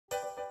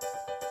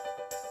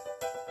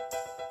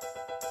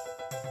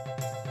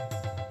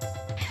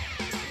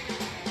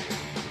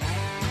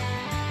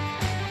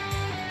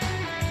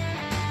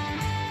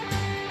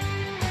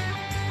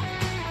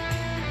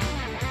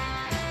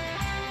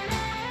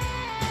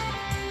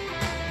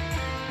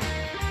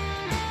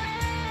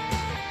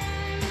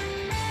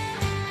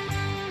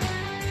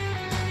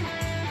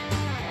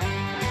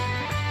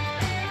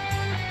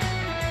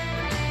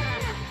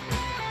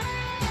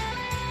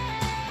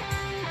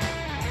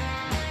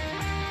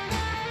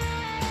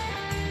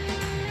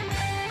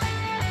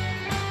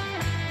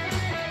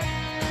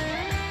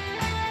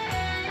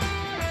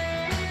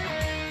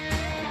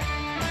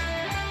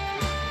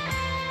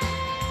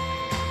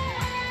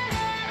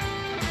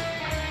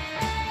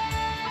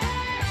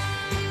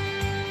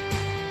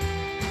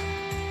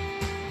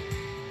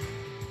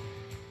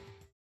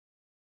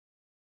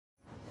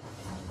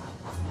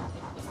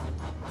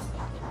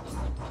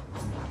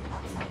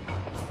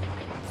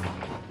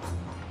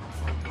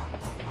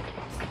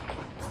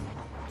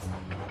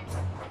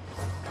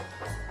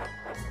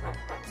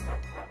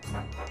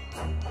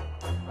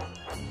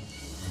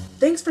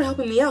Thanks for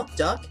helping me out,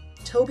 Duck,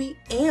 Toby,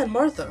 and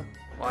Martha.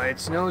 Why,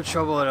 it's no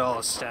trouble at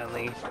all,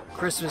 Stanley.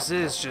 Christmas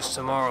is just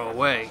tomorrow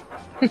away.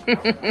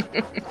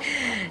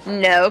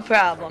 No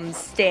problem,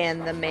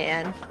 Stan the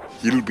man.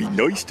 It'll be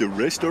nice to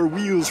rest our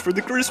wheels for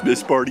the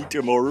Christmas party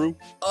tomorrow.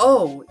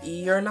 Oh,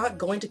 you're not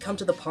going to come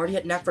to the party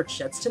at Knapford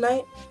Sheds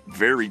tonight?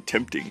 Very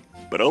tempting,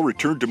 but I'll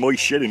return to my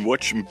shed and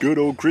watch some good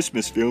old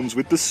Christmas films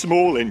with the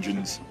small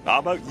engines. How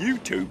about you,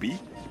 Toby?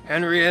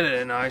 Henrietta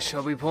and I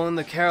shall be pulling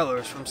the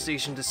carolers from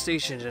station to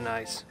station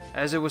tonight.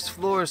 As it was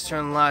Flora's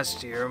turn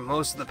last year,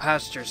 most of the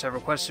passengers have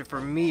requested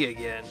for me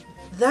again.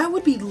 That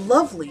would be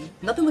lovely.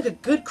 Nothing like a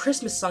good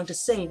Christmas song to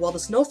sing while the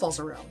snow falls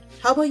around.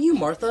 How about you,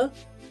 Martha?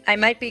 I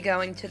might be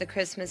going to the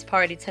Christmas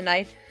party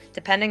tonight,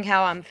 depending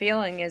how I'm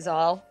feeling is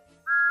all.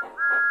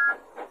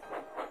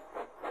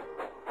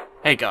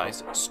 Hey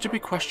guys,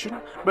 stupid question,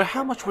 but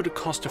how much would it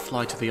cost to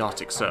fly to the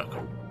Arctic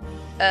Circle?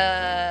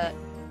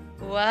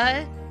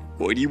 What?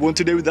 Why do you want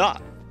to know that?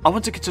 I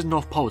want to get to the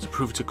North Pole to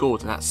prove to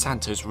Gordon that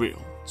Santa's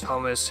real.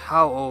 Thomas,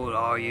 how old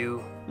are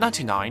you?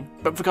 99,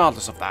 but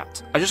regardless of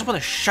that, I just want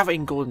to shove it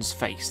in Gordon's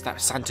face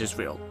that Santa's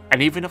real.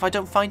 And even if I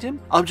don't find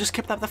him, I'll just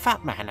kidnap the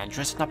fat man and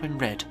dress him up in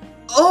red.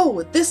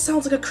 Oh, this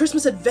sounds like a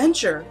Christmas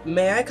adventure.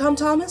 May I come,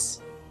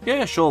 Thomas?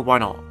 Yeah, sure, why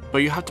not? But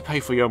you have to pay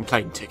for your own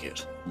plane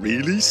ticket.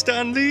 Really,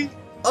 Stanley?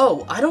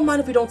 Oh, I don't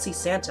mind if we don't see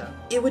Santa.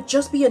 It would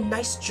just be a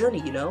nice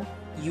journey, you know?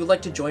 You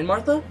like to join,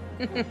 Martha?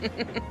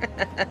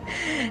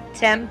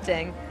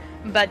 Tempting.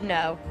 But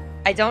no,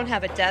 I don't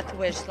have a death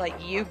wish like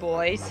you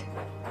boys.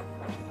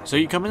 So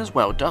you coming as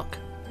well, Duck?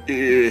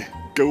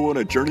 Go on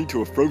a journey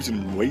to a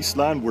frozen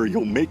wasteland where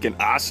you'll make an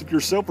ass of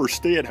yourself or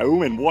stay at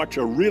home and watch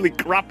a really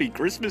crappy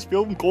Christmas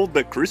film called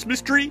The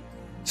Christmas Tree?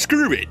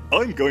 Screw it,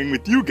 I'm going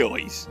with you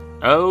guys.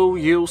 Oh,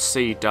 you'll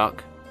see,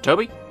 Duck.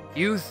 Toby?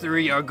 You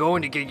three are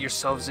going to get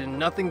yourselves in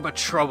nothing but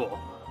trouble.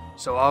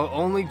 So I'll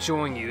only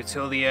join you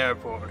till the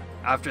airport.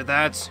 After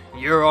that,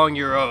 you're on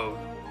your own.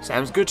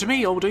 Sounds good to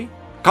me, oldie.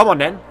 Come on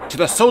then, to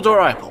the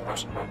Sodor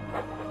Airport.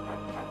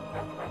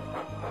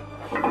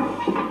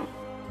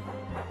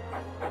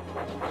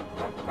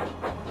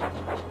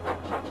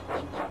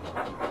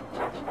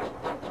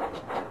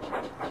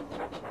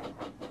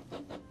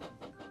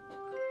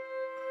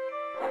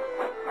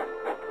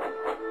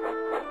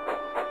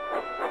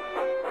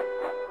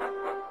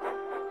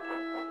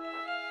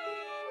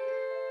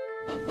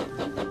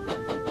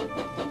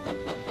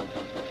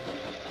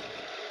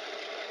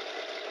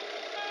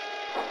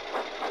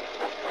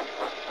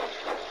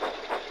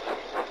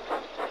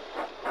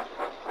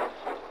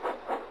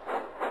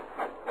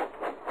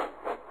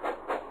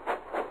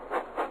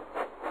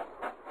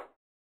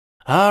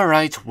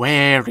 Alright,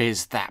 where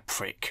is that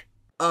prick?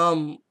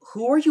 Who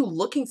are you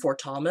looking for,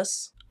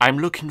 Thomas? I'm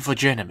looking for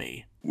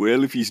Jeremy.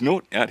 Well, if he's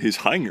not at his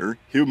hangar,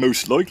 he'll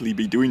most likely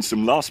be doing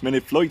some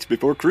last-minute flights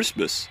before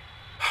Christmas.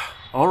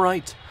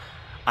 Alright,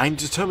 I'm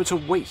determined to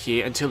wait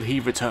here until he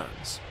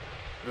returns.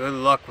 Good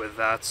luck with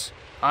that.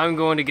 I'm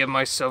going to get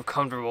myself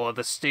comfortable at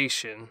the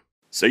station.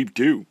 Save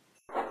two.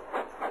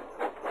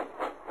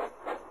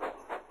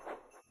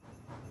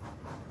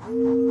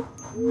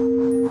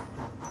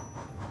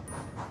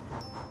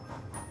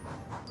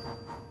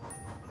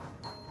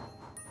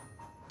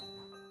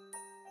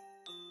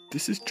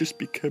 This is just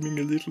becoming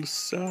a little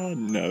sad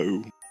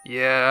now.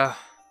 Yeah,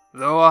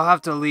 though I'll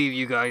have to leave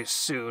you guys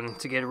soon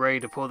to get ready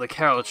to pull the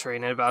carol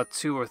train in about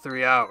 2 or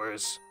 3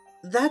 hours.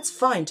 That's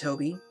fine,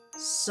 Toby.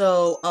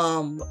 So,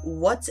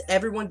 what's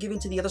everyone giving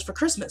to the others for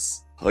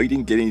Christmas? I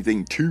didn't get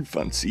anything too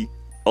fancy.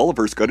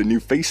 Oliver's got a new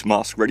face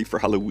mask ready for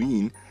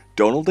Halloween.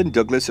 Donald and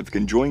Douglas have a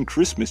conjoined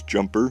Christmas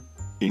jumper,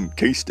 in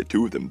case the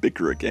two of them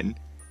bicker again.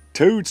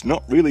 Toad's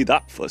not really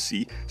that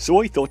fussy, so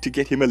I thought to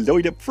get him a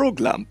light-up frog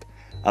lamp.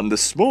 And the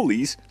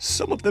Smallies,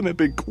 some of them have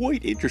been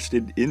quite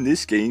interested in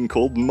this game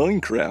called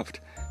Minecraft,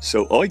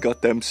 so I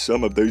got them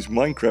some of those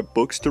Minecraft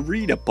books to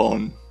read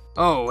upon.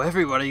 Oh,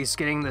 everybody's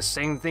getting the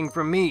same thing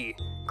from me.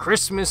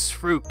 Christmas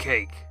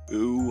fruitcake.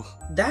 Ooh.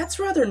 That's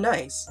rather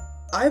nice.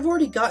 I've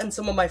already gotten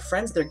some of my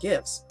friends their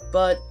gifts,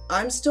 but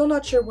I'm still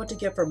not sure what to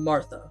get for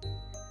Martha.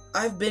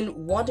 I've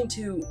been wanting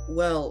to,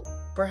 well,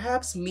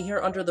 perhaps meet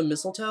her under the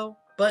mistletoe,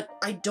 but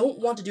I don't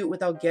want to do it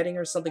without getting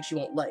her something she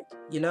won't like,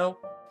 you know?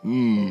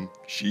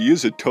 She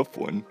is a tough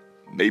one.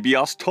 Maybe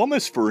ask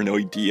Thomas for an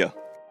idea.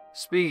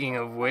 Speaking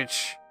of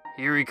which,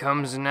 here he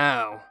comes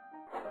now.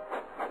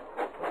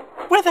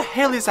 Where the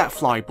hell is that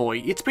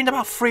flyboy? It's been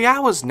about 3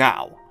 hours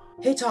now.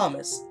 Hey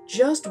Thomas,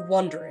 just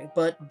wondering,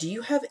 but do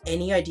you have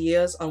any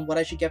ideas on what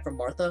I should get for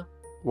Martha?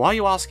 Why are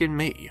you asking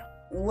me?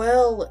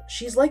 Well,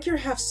 she's like your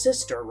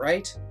half-sister,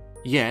 right?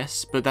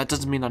 Yes, but that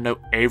doesn't mean I know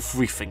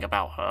everything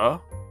about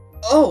her.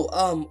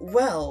 Oh,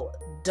 well,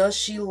 does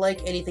she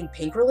like anything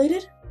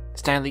pink-related?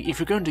 Stanley, if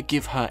you're going to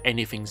give her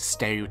anything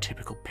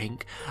stereotypical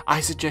pink,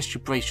 I suggest you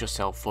brace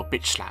yourself for a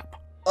bitch slap.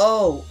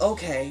 Oh,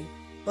 okay.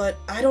 But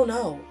I don't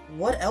know.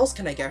 What else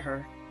can I get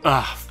her?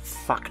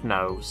 Fuck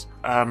knows.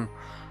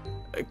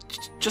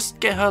 Just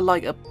get her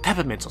like a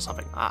peppermint or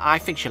something. I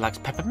think she likes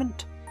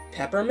peppermint.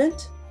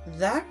 Peppermint?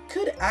 That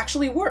could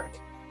actually work.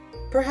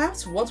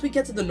 Perhaps once we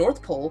get to the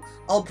North Pole,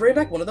 I'll bring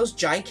back one of those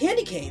giant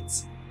candy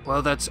canes.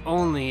 Well, that's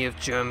only if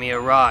Jeremy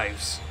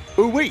arrives.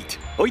 Oh wait,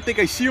 I think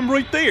I see him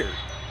right there.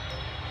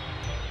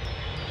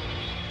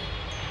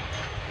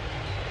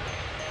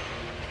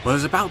 Well,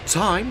 it's about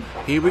time.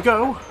 Here we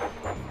go.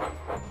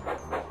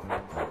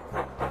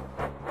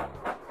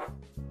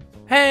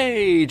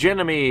 Hey,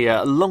 Jeremy.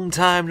 Long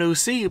time no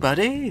see,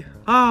 buddy.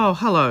 Oh,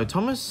 hello,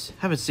 Thomas.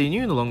 Haven't seen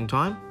you in a long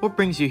time. What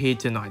brings you here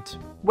tonight?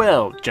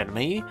 Well,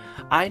 Jeremy,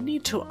 I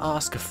need to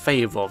ask a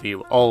favor of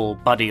you,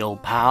 old buddy,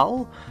 old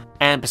pal.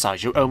 And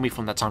besides, you owe me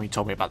from that time you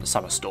told me about the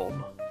summer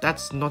storm.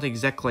 That's not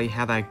exactly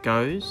how that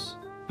goes.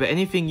 But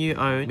anything you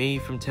owe me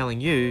from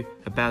telling you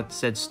about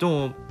said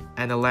storm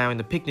and allowing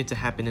the picnic to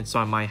happen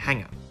inside my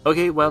hangar.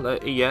 Okay, well,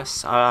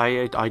 yes,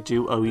 I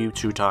do owe you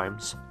 2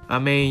 times. I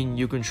mean,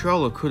 your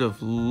controller could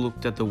have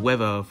looked at the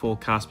weather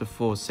forecast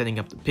before setting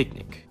up the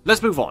picnic.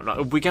 Let's move on.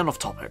 We're getting off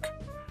topic.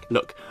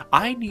 Look,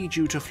 I need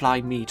you to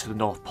fly me to the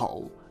North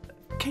Pole.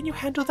 Can you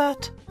handle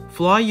that?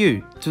 Fly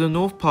you to the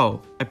North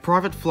Pole, a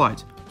private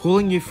flight,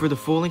 hauling you through the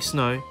falling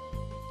snow.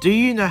 Do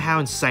you know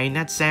how insane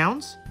that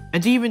sounds?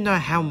 And do you even know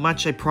how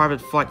much a private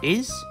flight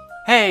is?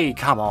 Hey,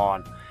 come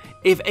on.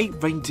 If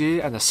 8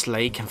 reindeer and a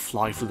sleigh can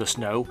fly through the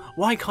snow,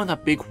 why can't a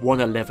big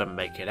 111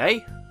 make it,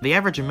 eh? The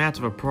average amount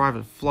of a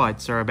private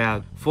flights are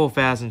about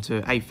 4,000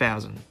 to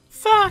 8,000.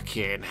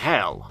 Fucking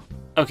hell.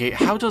 Okay,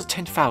 how does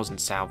 10,000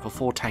 sound for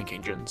 4 tank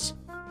engines?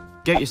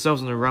 Get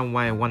yourselves on the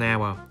runway in 1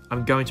 hour.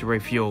 I'm going to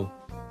refuel.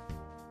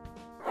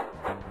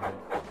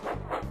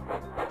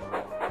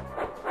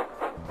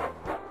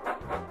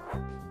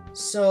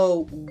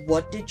 So,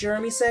 what did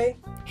Jeremy say?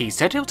 He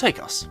said he'll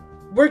take us.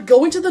 We're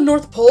going to the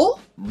North Pole?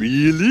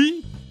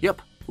 Really?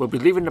 Yep, we'll be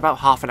leaving in about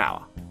half an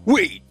hour.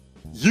 Wait,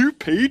 you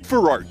paid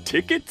for our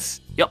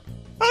tickets? Yep,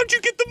 How'd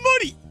you get the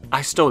money?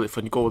 I stole it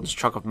from Gordon's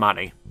truck of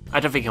money. I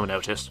don't think he'll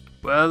notice.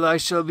 Well, I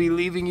shall be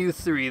leaving you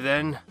 3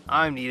 then.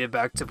 I'm needed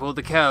back to pull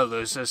the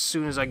carolers as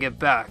soon as I get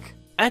back.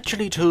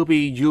 Actually, Toby,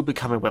 you'll be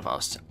coming with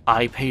us.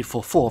 I paid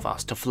for 4 of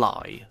us to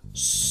fly.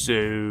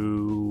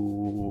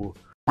 So...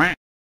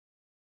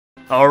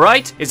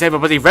 Alright, is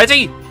everybody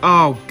ready?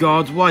 Oh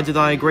god, why did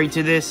I agree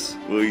to this?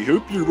 I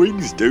hope your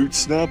wings don't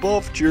snap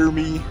off,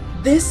 Jeremy.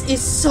 This is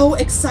so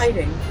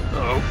exciting.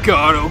 Oh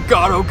god, oh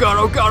god, oh god,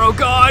 oh god, oh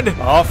god!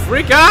 Off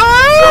we go!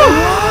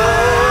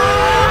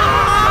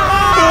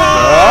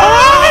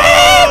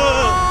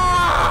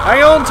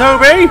 Hang on,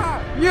 Toby!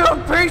 You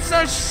piece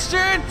of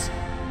shit!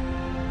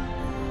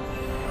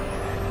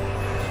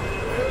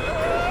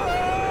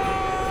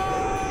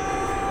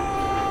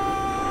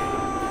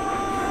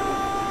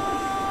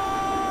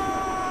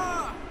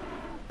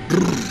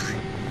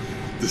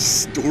 The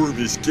storm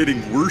is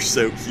getting worse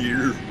out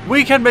here.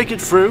 We can make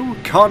it through,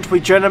 can't we,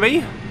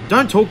 Jeremy?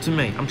 Don't talk to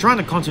me, I'm trying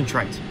to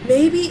concentrate.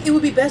 Maybe it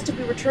would be best if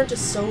we return to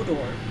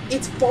Sodor.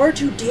 It's far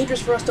too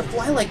dangerous for us to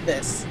fly like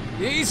this.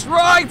 He's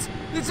right!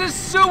 This is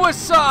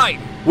suicide!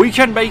 We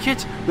can make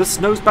it. The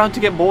snow's bound to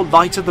get more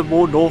lighter the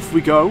more north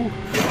we go.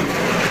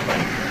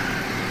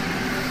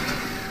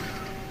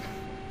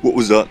 What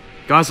was that?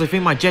 Guys, I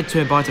think my jet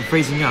turbines are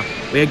freezing up.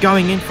 We are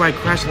going in for a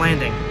crash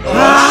landing.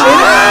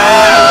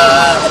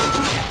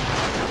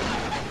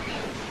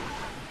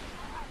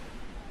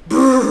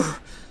 Brrr.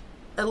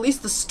 At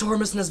least the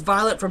storm isn't as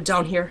violent from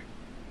down here.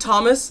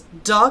 Thomas,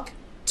 Duck,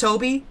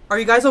 Toby, are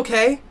you guys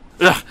okay?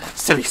 Ugh,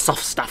 silly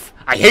soft stuff.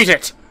 I hate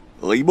it.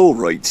 I'm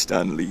alright,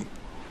 Stanley.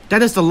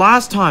 That is the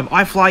last time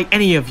I fly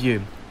any of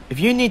you. If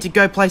you need to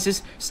go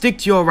places, stick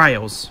to your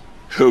rails.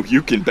 Oh,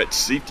 you can bet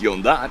safety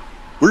on that.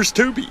 Where's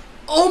Toby?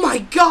 Oh my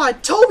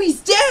god,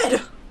 Toby's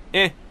dead!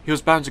 He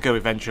was bound to go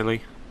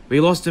eventually. We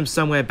lost him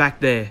somewhere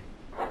back there.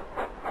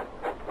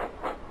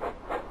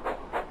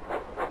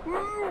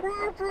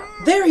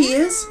 There he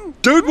is!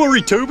 Don't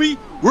worry, Toby.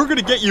 We're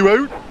gonna get you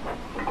out.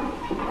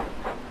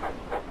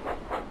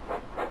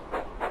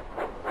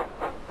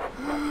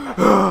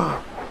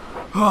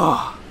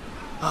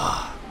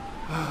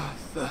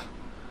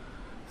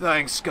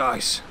 Thanks,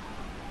 guys.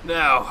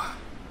 Now,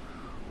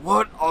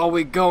 what are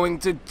we going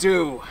to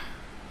do?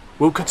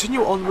 We'll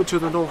continue onward to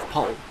the North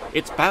Pole.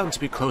 It's bound to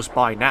be close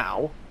by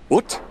now.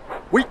 What?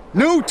 Wait,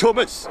 no,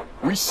 Thomas.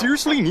 We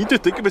seriously need to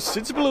think of a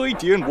sensible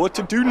idea on what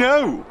to do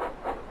now.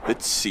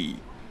 Let's see.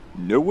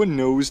 No one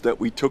knows that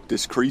we took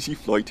this crazy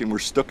flight and we're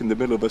stuck in the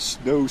middle of a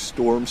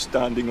snowstorm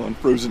standing on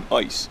frozen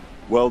ice.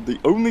 Well, the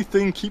only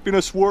thing keeping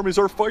us warm is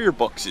our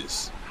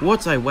fireboxes.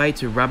 What a way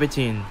to rub it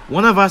in.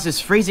 One of us is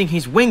freezing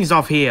his wings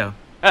off here.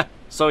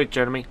 Sorry,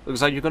 Jeremy.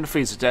 Looks like you're going to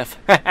freeze to death.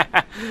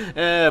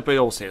 But in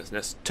all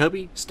seriousness,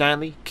 Toby,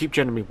 Stanley, keep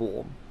Jeremy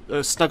warm.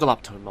 Snuggle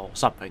up to him or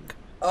something.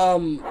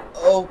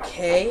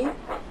 Okay?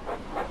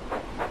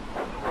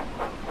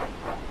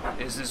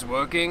 Is this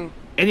working?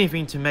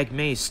 Anything to make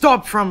me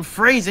stop from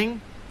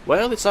freezing.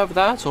 Well, it's either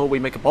that or we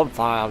make a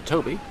bonfire out of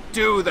Toby.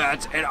 Do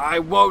that, and I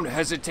won't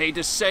hesitate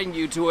to send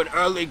you to an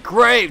early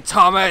grave,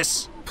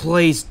 Thomas!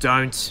 Please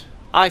don't.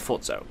 I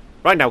thought so.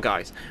 Right now,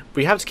 guys,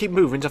 we have to keep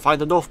moving to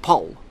find the North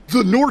Pole.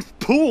 The North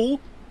Pole?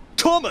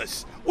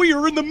 Thomas, We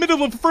are in the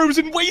middle of a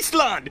frozen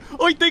wasteland!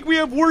 I think we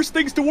have worse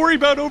things to worry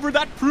about over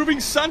that proving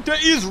Santa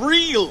is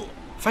real!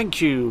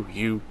 Thank you,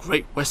 you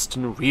Great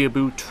Western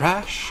Weeaboo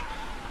trash.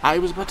 I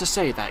was about to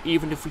say that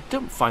even if we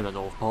don't find the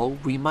North Pole,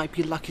 we might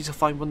be lucky to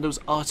find one of those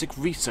Arctic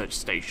research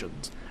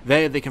stations.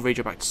 There they can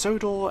radio back to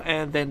Sodor,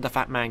 and then the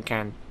fat man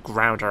can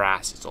ground our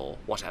asses or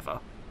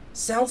whatever.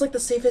 Sounds like the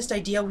safest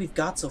idea we've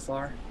got so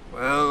far.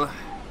 Well,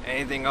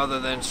 anything other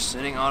than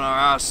sitting on our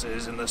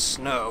asses in the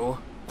snow.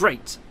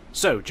 Great.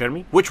 So,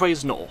 Jeremy, which way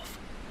is north?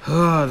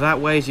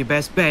 That way is your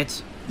best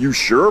bet. You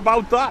sure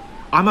about that?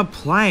 I'm a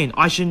plane.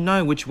 I should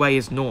know which way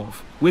is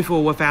north, with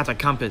or without a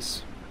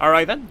compass.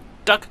 Alright then.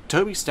 Duck,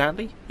 Toby,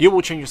 Stanley, you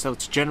will change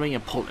yourselves to Jeremy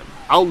and pull him.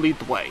 I'll lead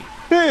the way.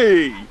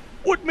 Hey!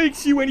 What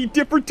makes you any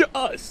different to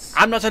us?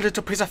 I'm not a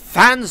little piece of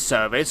fan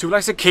service who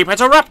likes to keep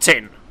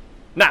interrupting.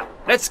 Now,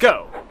 let's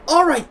go.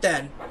 Alright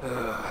then.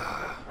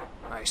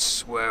 I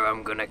swear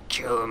I'm gonna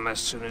kill him as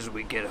soon as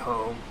we get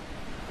home.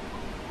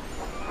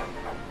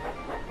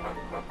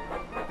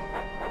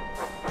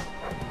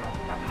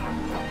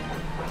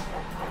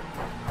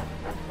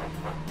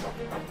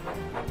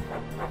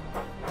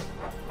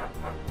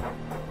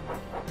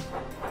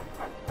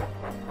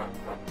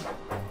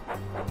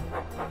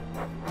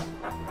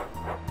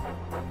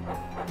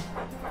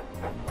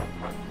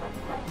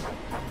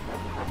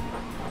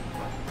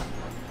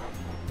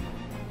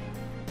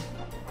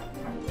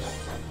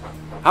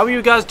 How are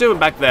you guys doing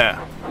back there?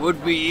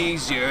 Would be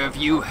easier if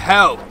you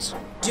helped.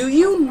 Do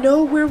you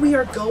know where we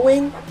are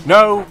going?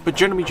 No, but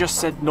Jeremy just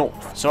said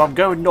north, so I'm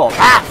going north.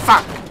 Ah,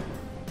 fuck!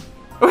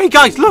 Oh, hey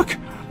guys, look!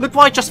 Look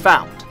what I just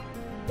found.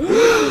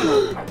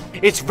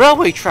 It's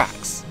railway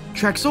tracks.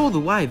 Tracks all the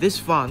way this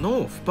far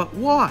north, but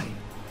why?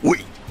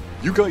 Wait,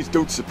 you guys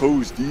don't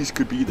suppose these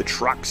could be the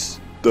tracks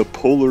the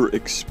Polar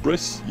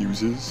Express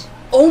uses?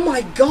 Oh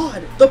my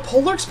god, the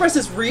Polar Express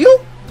is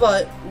real?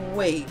 But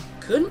wait,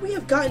 couldn't we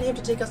have gotten him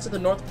to take us to the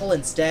North Pole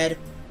instead?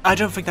 I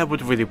don't think that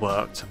would have really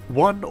worked.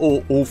 One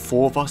or all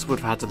four of us would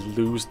have had to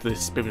lose the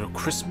spirit of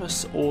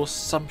Christmas or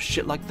some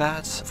shit like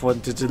that for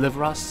him to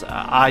deliver us.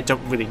 I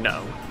don't really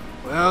know.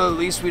 Well, at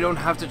least we don't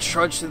have to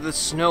trudge through the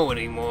snow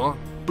anymore.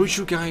 But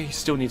you guys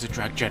still need to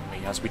drag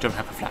Jeremy as we don't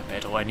have a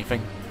flatbed or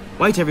anything.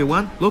 Wait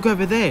everyone, look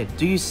over there.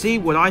 Do you see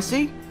what I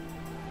see?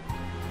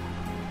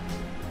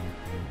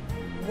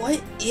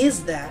 What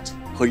is that?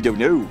 I don't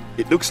know.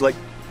 It looks like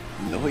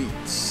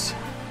lights.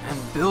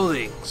 And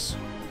buildings.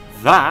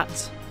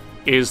 That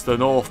is the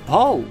North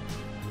Pole.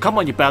 Come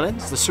on, you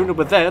bellends. The sooner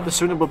we're there, the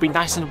sooner we'll be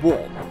nice and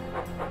warm.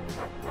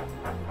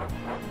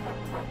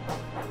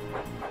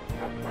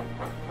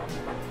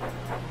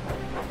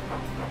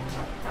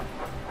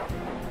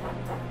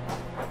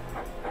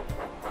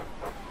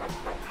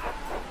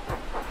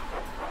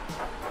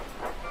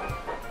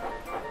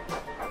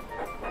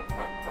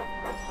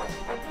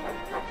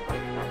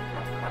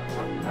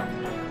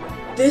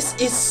 This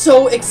is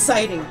so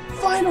exciting!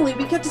 Finally,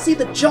 we get to see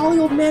the jolly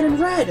old man in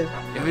red!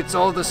 If it's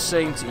all the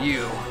same to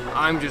you,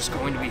 I'm just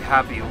going to be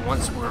happy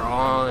once we're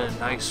all in a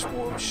nice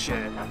warm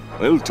shed.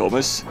 Well,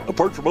 Thomas,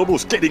 apart from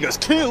almost getting us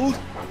killed,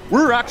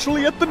 we're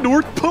actually at the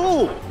North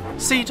Pole!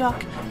 See,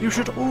 Duck, you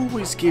should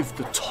always give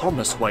the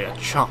Thomas way a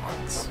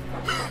chance.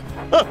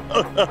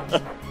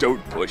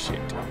 Don't push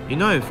it. You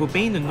know, for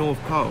being the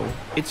North Pole,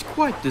 it's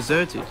quite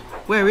deserted.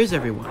 Where is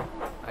everyone?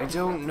 I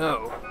don't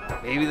know.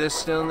 Maybe they're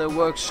still in their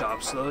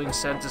workshops loading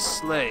Santa's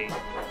sleigh.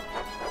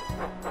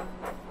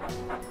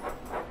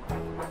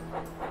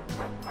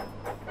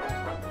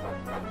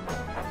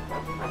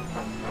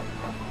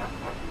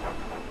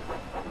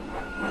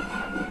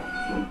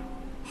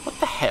 What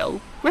the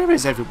hell? Where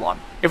is everyone?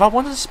 If I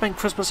wanted to spend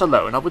Christmas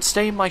alone, I would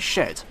stay in my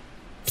shed.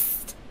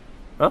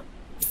 Huh?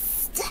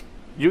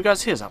 You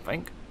guys hear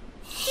something?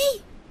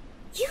 Hey,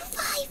 you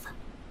five!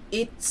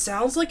 It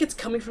sounds like it's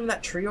coming from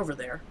that tree over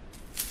there.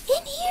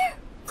 In here!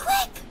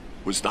 Quick!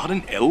 Was that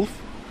an elf?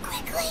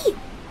 Quickly!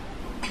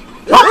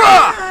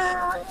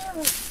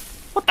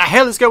 What the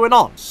hell is going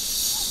on?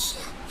 Shh!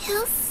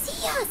 He'll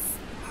see us!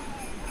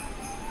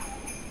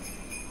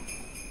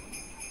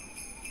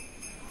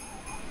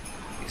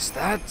 Is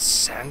that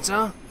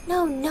Santa?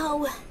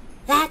 No,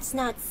 that's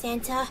not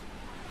Santa.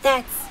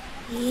 That's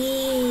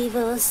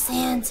evil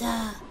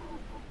Santa.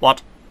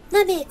 What?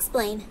 Let me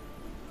explain.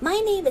 My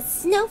name is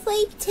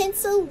Snowflake,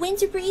 Tinsel,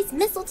 Winterbreeze,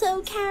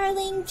 Mistletoe,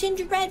 Caroling,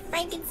 Gingerbread,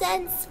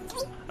 Frankincense.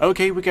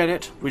 Okay, we get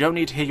it. We don't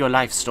need to hear your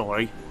life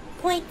story.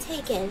 Point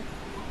taken.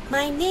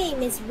 My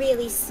name is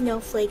really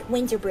Snowflake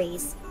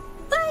Winterbreeze.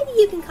 But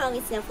you can call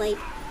me Snowflake.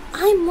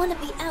 I'm one of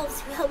the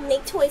elves who help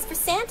make toys for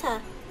Santa.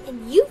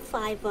 And you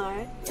five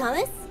are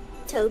Thomas,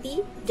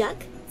 Toby, Duck,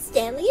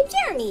 Stanley, and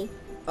Jeremy.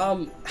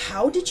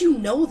 How did you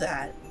know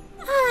that?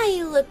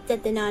 I looked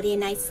at the naughty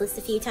and nice list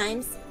a few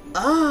times.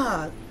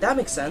 Ah, that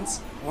makes sense.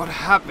 What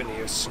happened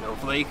here,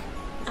 Snowflake?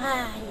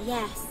 Ah,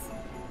 yes.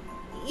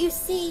 You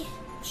see,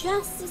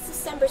 just as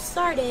December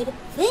started,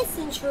 this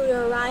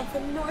intruder arrived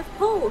from the North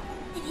Pole,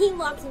 and he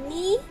locked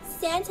me,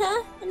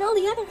 Santa, and all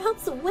the other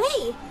helps away,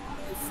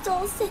 and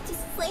stole Santa's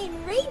sleigh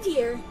and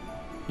reindeer.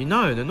 You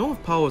know, the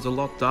North Pole is a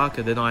lot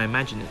darker than I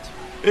imagined it.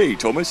 Hey,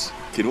 Thomas,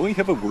 can I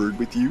have a word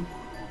with you?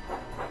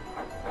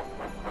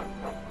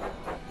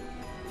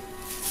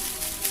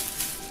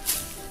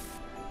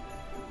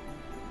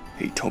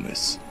 Hey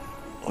Thomas,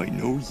 I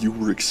know you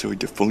were excited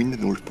to find the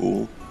North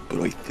Pole, but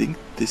I think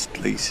this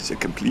place is a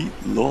complete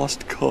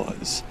lost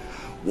cause.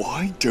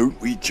 Why don't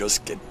we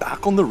just get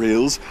back on the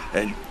rails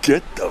and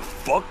get the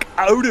fuck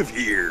out of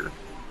here?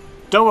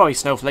 Don't worry,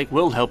 Snowflake,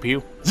 we'll help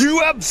you.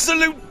 You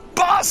absolute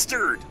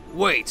bastard!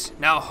 Wait,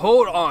 now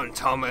hold on,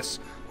 Thomas.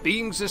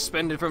 Being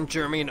suspended from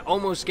Germany and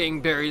almost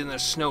getting buried in the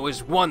snow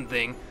is one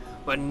thing,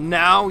 but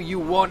now you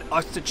want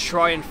us to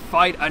try and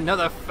fight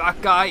another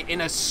fat guy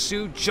in a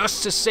suit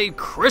just to save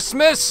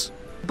Christmas?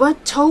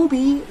 But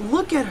Toby,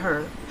 look at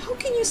her. How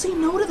can you say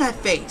no to that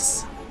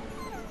face?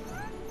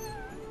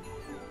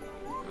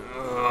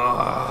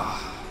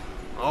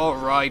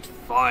 Alright,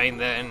 fine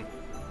then.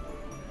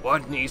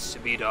 What needs to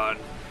be done?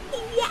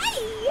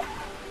 Yay!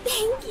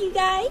 Thank you,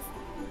 guys.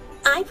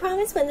 I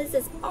promise when this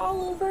is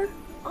all over,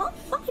 all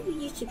 5 of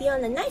you should be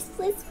on the nice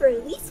list for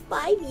at least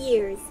 5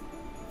 years.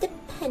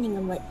 Depending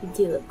on what you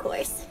do, of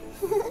course.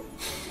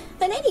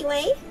 But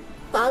anyway,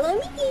 follow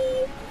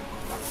me.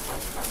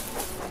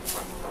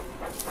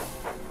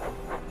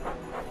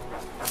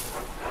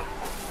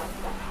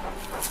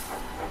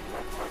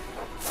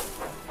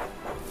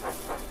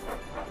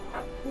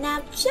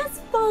 Now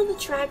just follow the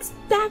tracks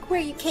back where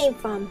you came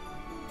from.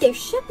 There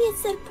should be a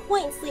set of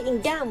points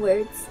leading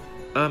downwards.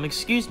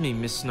 Excuse me,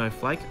 Miss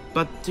Snowflake,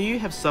 but do you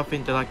have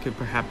something that I could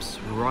perhaps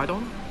ride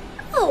on?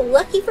 Oh,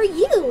 lucky for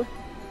you!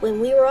 When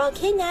we were all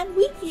kidnapped,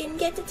 we didn't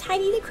get to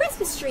tidy the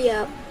Christmas tree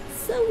up.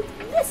 So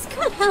this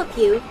could help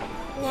you.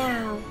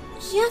 Now,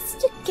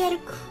 just to get a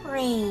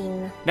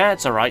crane. Nah,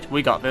 it's alright,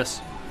 we got this.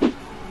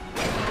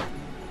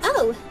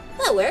 Oh,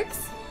 that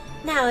works.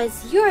 Now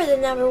as you're the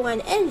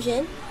 #1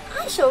 engine,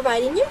 I shall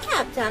ride in your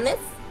cab, Thomas.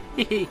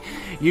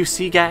 You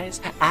see,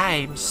 guys,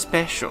 I'm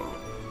special.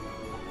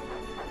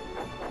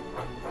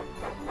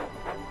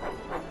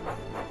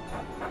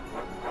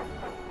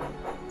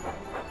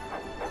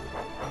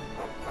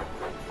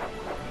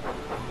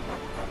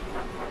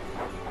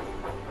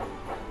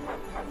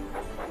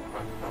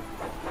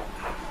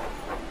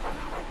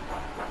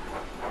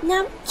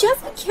 Now,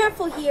 just be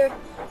careful here.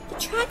 The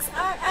tracks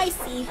are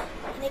icy,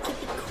 and it can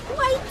be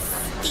quite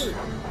steep.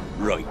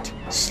 Right,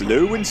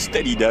 slow and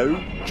steady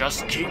now.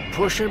 Just keep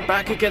pushing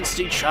back against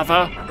each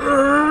other.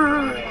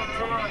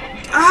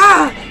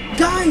 Ah!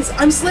 Guys,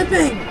 I'm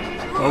slipping!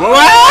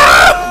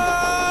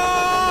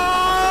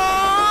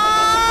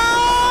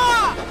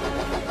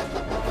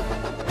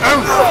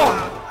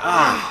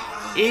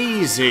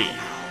 Easy.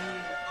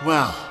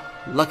 Well,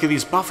 lucky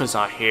these buffers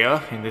are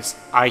here in this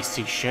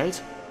icy shed.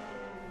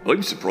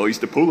 I'm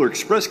surprised the Polar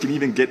Express can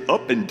even get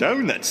up and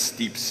down that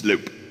steep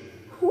slope.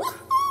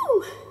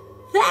 Woohoo!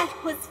 That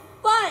was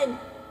fun!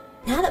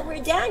 Now that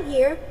we're down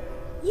here,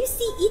 you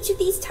see each of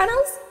these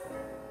tunnels?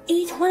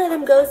 Each one of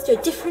them goes to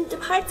different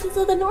departments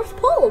of the North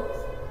Pole.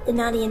 The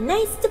Naughty and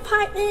Nice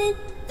department,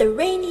 the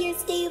reindeer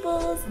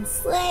stables and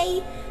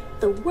sleigh,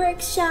 the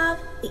workshop,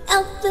 the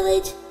elf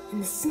village,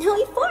 and the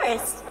snowy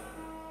forest.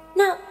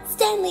 Now,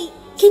 Stanley,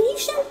 can you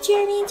show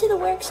Jeremy into the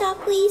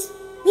workshop, please?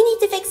 We need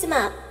to fix him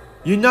up.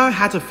 You know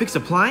how to fix a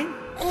plane?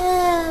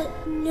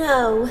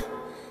 No.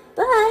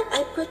 But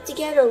I put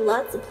together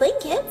lots of plane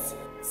kits,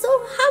 so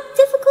how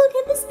difficult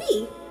can this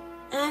be?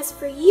 As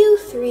for you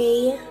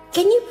 3,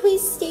 can you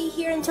please stay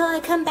here until I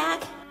come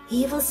back?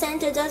 Evil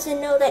Santa doesn't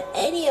know that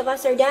any of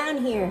us are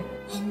down here,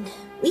 and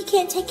we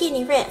can't take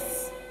any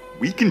risks.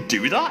 We can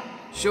do that?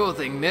 Sure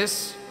thing,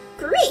 miss.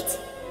 Great!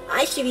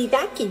 I should be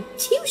back in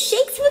 2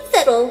 shakes of a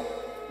fiddle.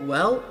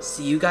 Well,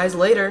 see you guys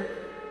later.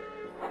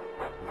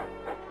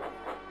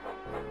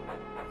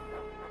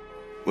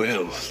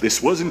 Well,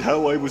 this wasn't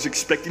how I was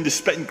expecting to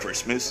spend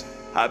Christmas,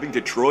 having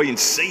to try and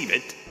save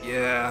it.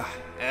 Yeah,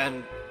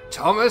 and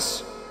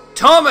Thomas?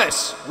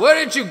 Thomas! Where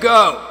did you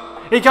go?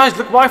 Hey guys,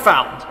 look what I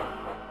found!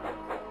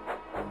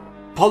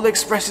 Polar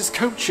Express's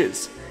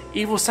coaches.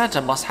 Evil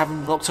Santa must have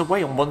them locked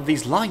away on one of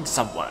these lines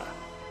somewhere.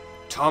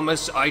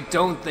 Thomas, I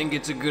don't think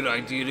it's a good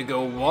idea to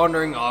go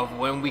wandering off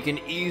when we can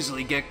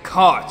easily get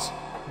caught.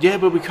 Yeah,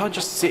 but we can't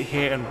just sit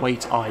here and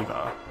wait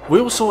either. We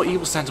all saw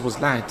Evil Santa was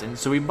landing,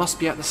 so we must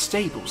be at the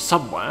stable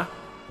somewhere.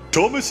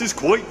 Thomas is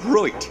quite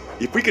right.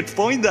 If we could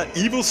find that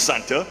evil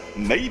Santa,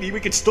 maybe we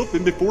could stop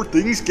him before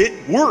things get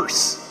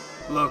worse.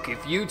 Look,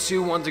 if you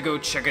two want to go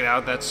check it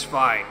out, that's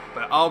fine,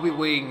 but I'll be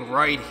waiting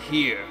right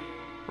here.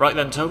 Right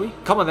then, Toby.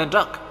 Come on then,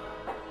 duck.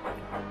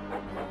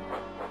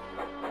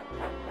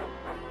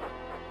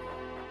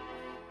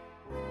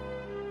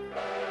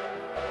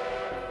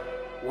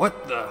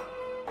 What the?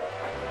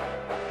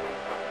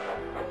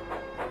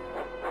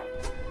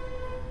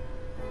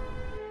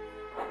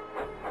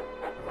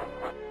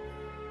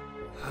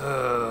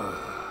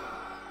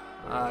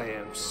 I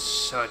am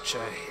such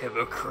a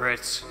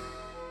hypocrite.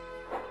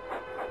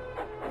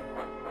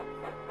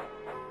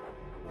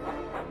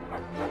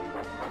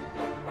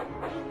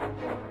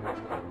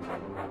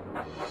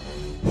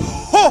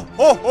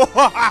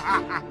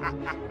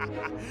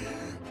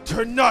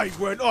 Tonight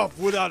went off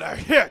without a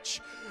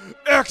hitch.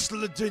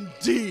 Excellent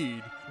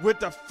indeed!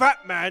 With the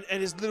fat man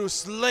and his little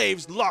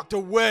slaves locked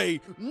away,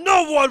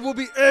 no one will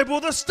be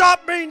able to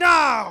stop me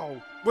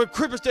now! When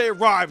Christmas Day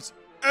arrives,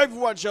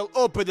 everyone shall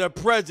open their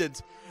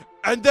presents,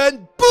 and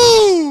then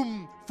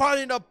BOOM!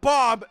 Finding a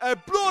bomb and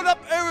blowing up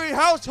every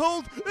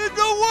household in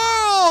the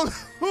world!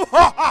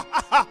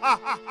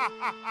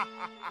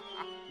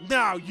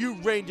 Now you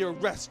reindeer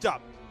rest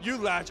up. You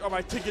lads are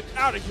my ticket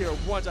out of here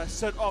once I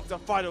set off the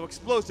final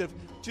explosive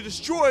to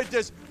destroy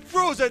this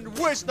frozen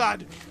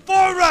wasteland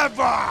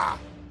forever!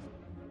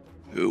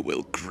 Oh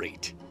well,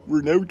 great.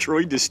 We're now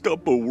trying to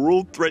stop a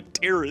world threat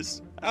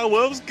terrorist. How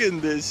else can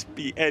this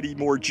be any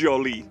more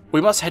jolly? We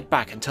must head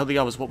back and tell the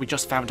others what we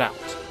just found out.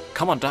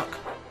 Come on, Duck.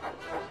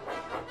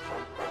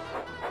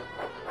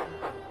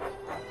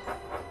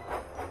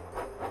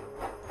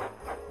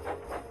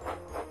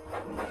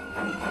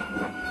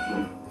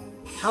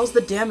 How's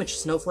the damage,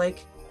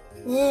 Snowflake?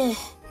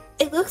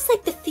 It looks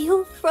like the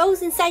fuel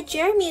froze inside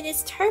Jeremy and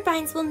his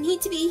turbines will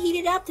need to be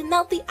heated up to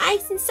melt the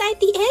ice inside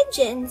the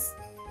engines.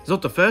 It's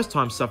not the first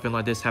time something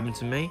like this happened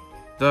to me,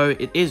 though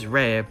it is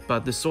rare,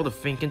 but this sort of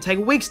thing can take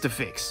weeks to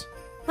fix.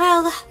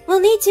 Well,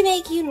 we'll need to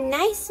make you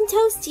nice and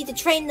toasty to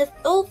drain the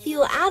old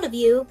fuel out of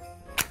you.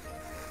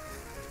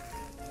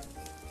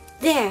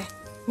 There.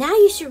 Now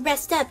you should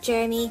rest up,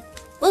 Jeremy.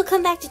 We'll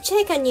come back to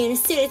check on you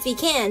as soon as we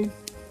can.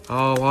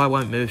 Oh, I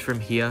won't move from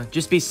here.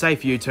 Just be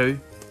safe, you two.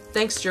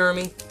 Thanks,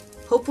 Jeremy.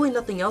 Hopefully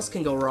nothing else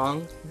can go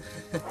wrong.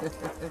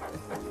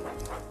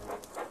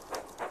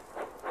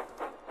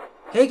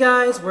 Hey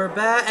guys, we're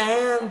back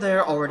and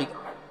they're already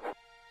gone.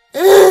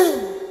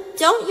 Ugh!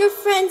 Don't your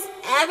friends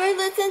ever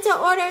listen to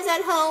orders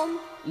at home?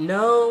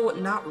 No,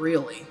 not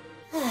really.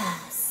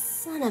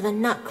 Son of a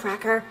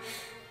nutcracker.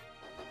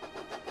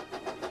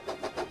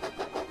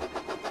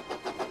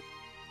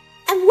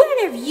 And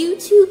where have you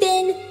two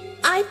been?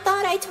 I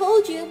thought I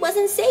told you it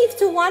wasn't safe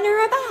to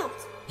wander about.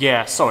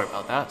 Yeah, sorry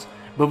about that.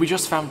 But we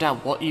just found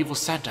out what evil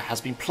Santa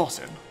has been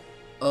plotting.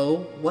 Oh,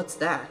 what's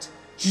that?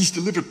 He's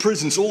delivered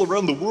presents all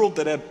around the world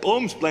that have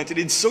bombs planted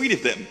inside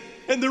of them.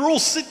 And they're all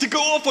set to go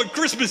off on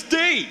Christmas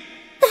Day!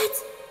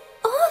 That's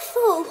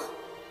awful!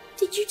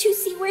 Did you two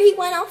see where he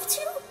went off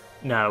to?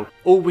 No.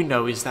 All we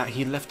know is that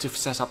he left to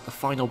set up the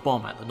final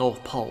bomb at the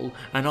North Pole,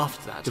 and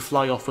after that to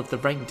fly off with the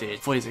reindeer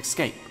for his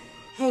escape.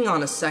 Hang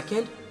on a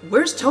second.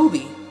 Where's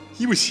Toby?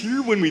 He was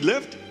here when we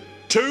left?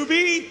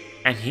 Toby?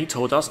 And he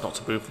told us not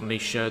to move from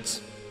these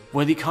sheds.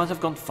 Well, he can't have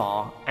gone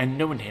far, and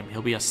knowing him,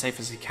 he'll be as safe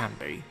as he can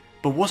be.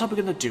 But what are we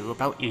gonna do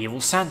about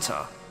evil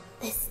Santa?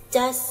 This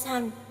does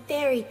sound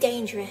very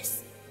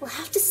dangerous. We'll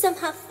have to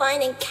somehow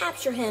find and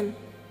capture him.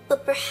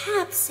 But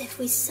perhaps if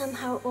we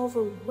somehow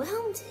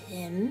overwhelmed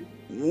him...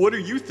 What are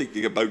you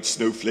thinking about,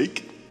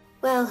 Snowflake?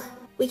 Well,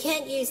 we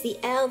can't use the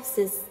elves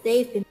as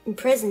they've been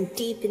imprisoned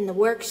deep in the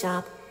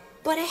workshop.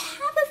 But I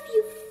have a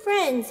few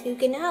friends who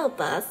can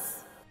help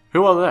us.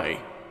 Who are they?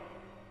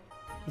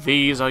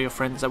 These are your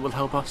friends that will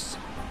help us?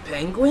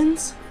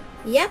 Penguins?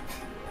 Yep.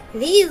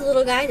 These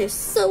little guys are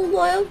so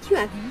loyal, you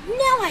have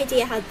no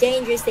idea how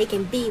dangerous they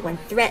can be when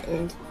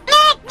threatened.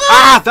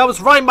 Ah! That was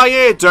right in my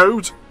ear,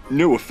 dude!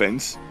 No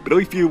offense, but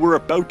I feel we're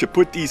about to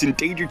put these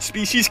endangered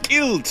species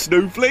killed,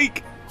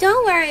 Snowflake!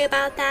 Don't worry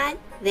about that.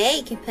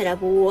 They can put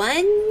up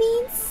one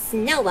mean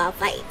snowball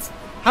fight.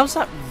 How's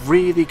that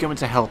really going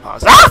to help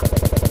us? Ah!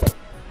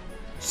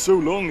 So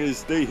long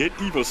as they hit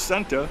evil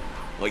Santa,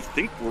 I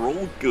think we're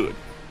all good.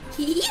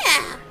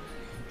 Yeah!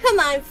 Come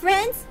on,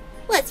 friends.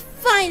 Let's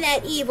find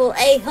that evil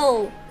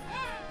a-hole.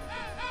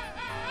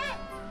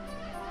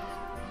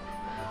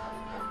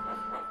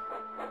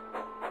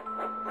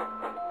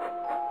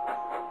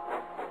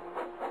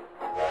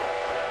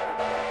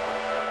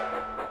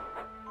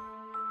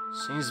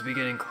 Seems to be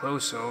getting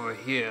closer over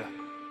here.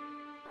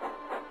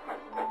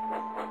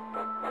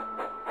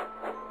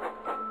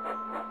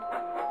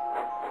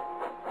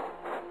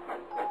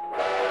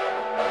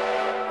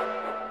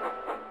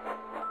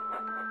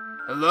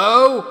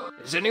 Hello?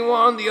 Is anyone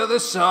on the other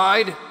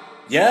side?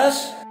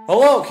 Yes?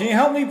 Hello, can you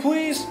help me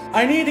please?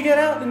 I need to get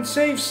out and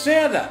save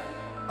Santa.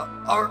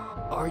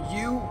 Are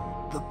you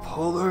the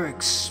Polar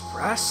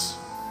Express?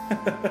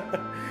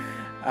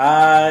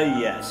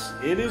 Yes,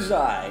 it is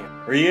I.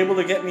 Are you able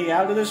to get me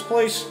out of this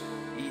place?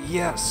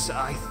 Yes,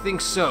 I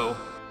think so.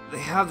 They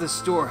have the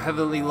store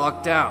heavily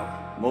locked down.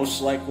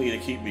 Most likely to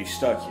keep me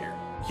stuck here.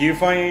 Can you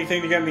find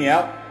anything to get me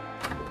out?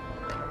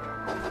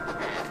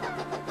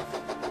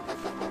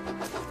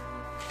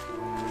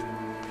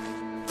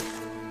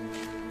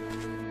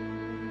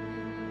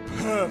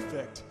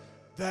 Perfect.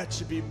 That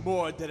should be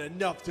more than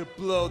enough to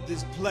blow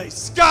this place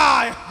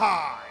sky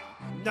high.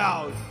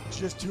 Now,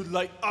 just to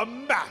light a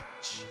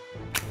match.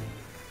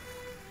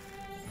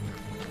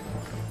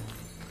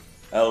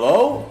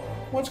 Hello?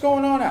 What's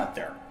going on out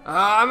there?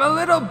 I'm a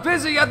little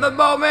busy at the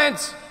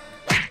moment.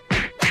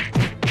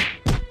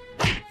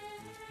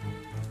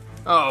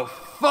 Oh,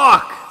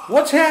 fuck!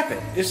 What's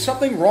happened? Is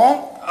something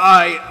wrong?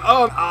 I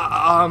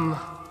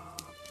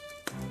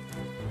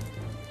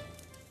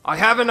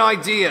have an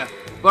idea,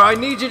 but I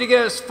need you to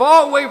get as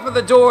far away from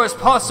the door as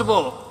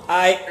possible.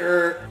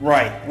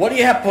 Right. What do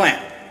you have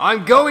planned?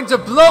 I'm going to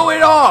blow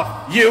it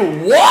off! You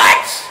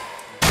what?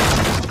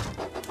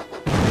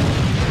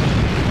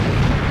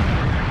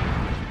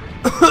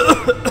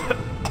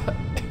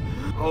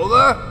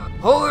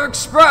 Polar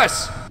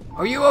Express!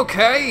 Are you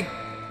okay?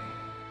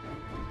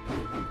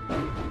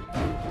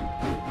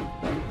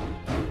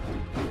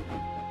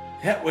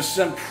 That was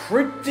some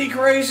pretty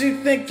crazy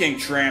thinking,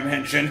 Tram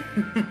Engine.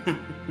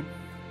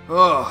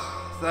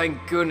 Oh,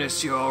 thank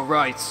goodness you're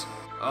alright.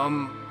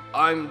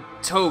 I'm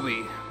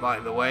Toby, by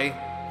the way.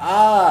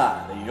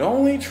 The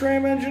only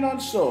Tram Engine on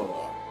Sodor.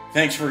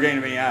 Thanks for getting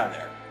me out of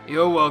there.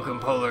 You're welcome,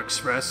 Polar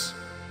Express.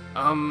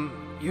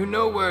 You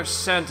know where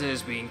Santa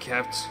is being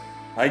kept?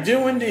 I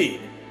do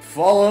indeed.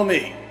 Follow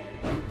me.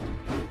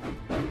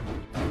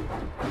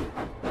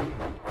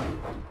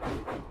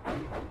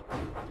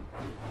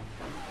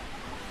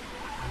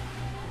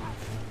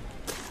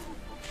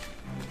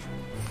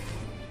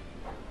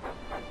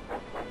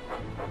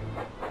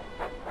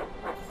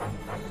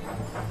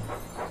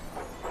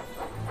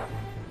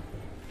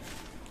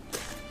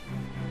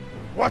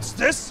 What's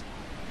this?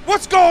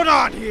 What's going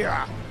on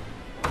here?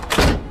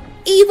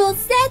 Evil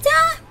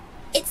Santa,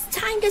 it's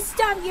time to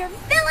stop your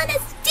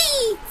villainous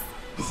deeds!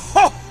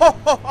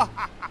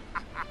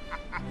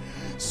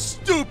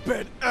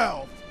 Stupid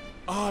elf!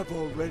 I've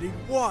already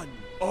won.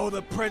 All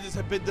the presents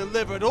have been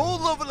delivered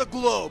all over the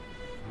globe.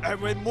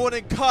 And when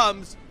morning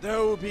comes, there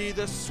will be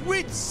the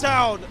sweet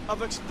sound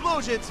of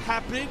explosions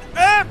happening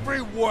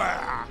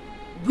everywhere!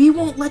 We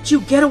won't let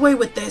you get away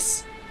with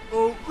this.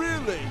 Oh,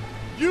 really?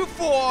 You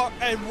four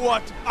and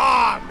what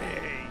army?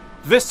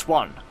 This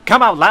one.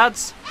 Come out,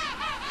 lads.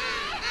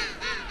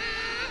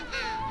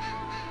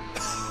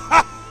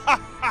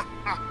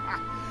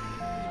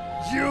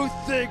 You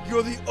think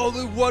you're the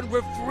only one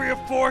with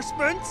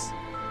reinforcements?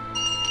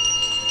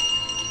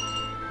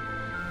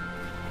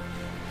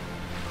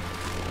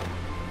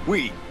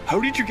 Wait,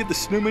 how did you get the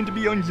snowmen to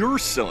be on your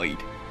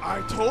side?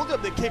 I told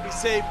them they can't be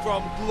saved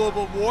from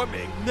global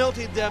warming,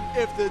 melting them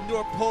if the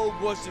North Pole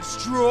was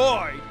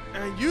destroyed.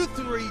 And you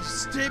three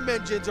steam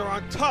engines are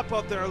on top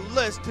of their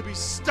list to be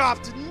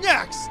stopped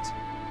next!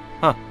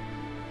 Huh.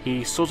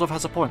 He sort of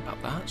has a point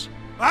about that.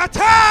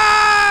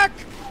 Attack!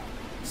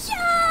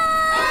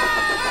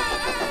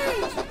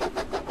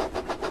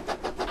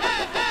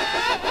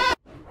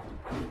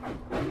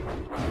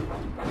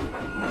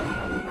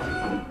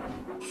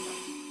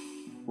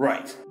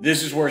 Right.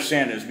 This is where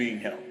Santa is being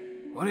held.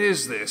 What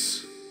is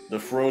this? The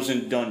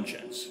frozen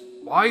dungeons.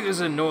 Why does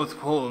the North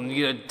Pole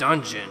need a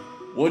dungeon?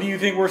 What do you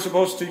think we're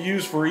supposed to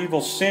use for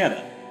evil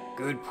Santa?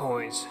 Good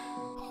point.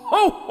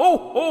 Ho ho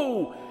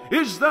ho!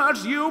 Is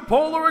that you,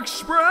 Polar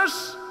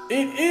Express?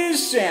 It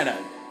is Santa.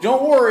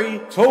 Don't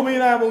worry, Toby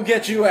and I will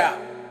get you out.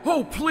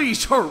 Oh,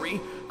 please hurry.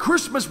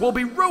 Christmas will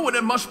be ruined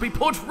and must be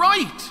put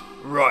right.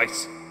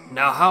 Right.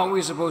 Now how are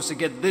we supposed to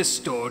get this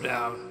door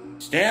down?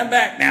 Stand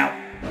back now.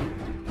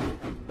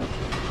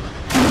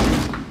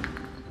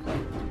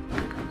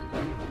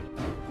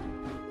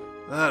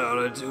 That ought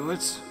to do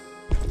it.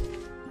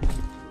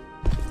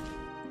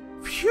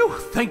 Phew,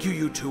 thank you,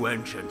 you two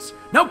engines.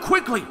 Now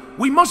quickly,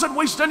 we mustn't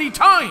waste any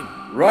time.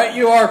 Right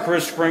you are,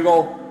 Chris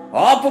Kringle.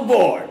 Up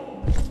aboard.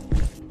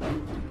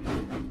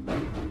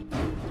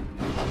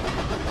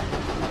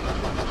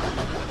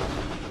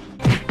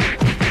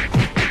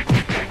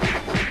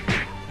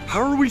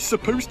 How are we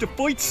supposed to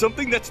fight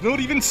something that's not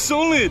even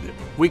solid?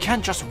 We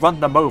can't just run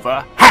them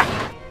over.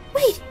 Ha!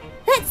 Wait,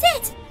 that's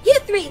it! You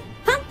three,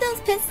 pump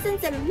those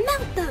pistons and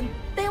melt them!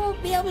 They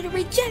won't be able to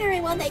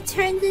regenerate when they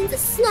turn into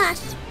slush!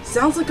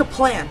 Sounds like a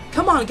plan.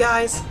 Come on,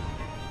 guys.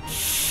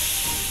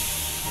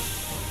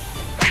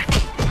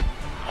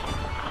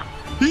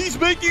 He's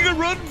making a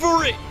run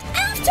for it!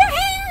 After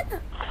him!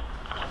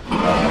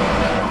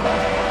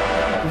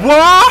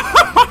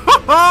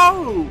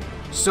 Whoa!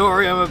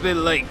 Sorry I'm a bit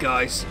late,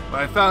 guys,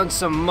 but I found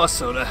some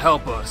muscle to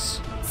help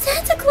us.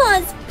 Santa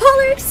Claus!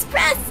 Polar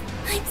Express!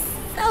 I'm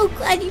so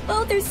glad you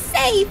both are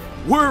safe!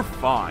 We're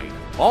fine.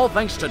 All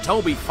thanks to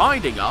Toby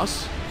finding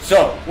us.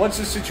 So, what's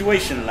the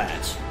situation,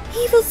 lads?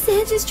 Evil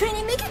Santa's trying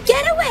to make a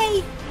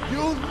getaway!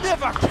 You'll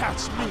never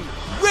catch me,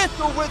 with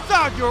or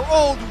without your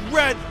old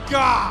red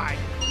guy!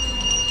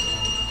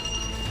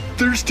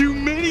 There's too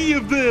many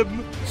of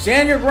them!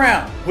 Stand your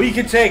ground. We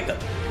can take them.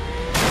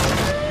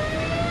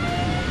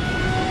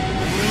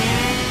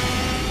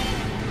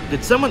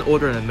 Did someone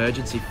order an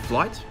emergency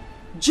flight?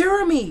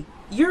 Jeremy,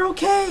 you're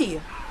okay.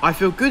 I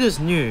feel good as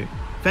new.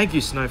 Thank you,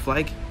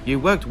 Snowflake. You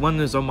worked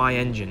wonders on my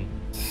engine.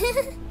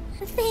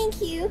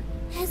 Thank you,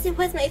 as it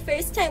was my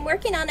first time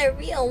working on a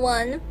real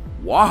one.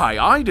 Why,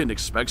 I didn't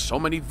expect so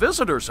many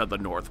visitors at the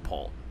North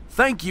Pole.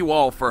 Thank you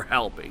all for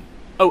helping.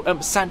 Oh,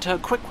 Santa,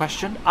 quick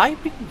question.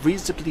 I've been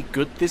reasonably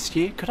good this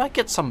year. Could I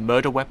get some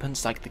murder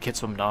weapons like the kids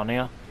from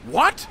Narnia?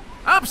 What?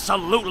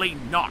 Absolutely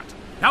not.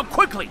 Now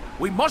quickly,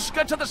 we must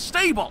get to the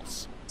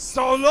stables.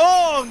 So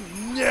long,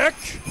 Nick!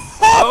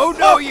 Oh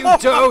no, you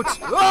don't!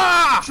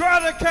 Ah!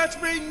 Try to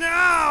catch me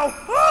now!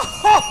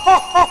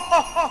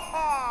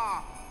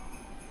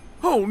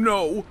 Oh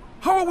no!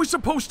 How are we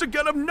supposed to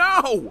get him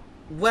now?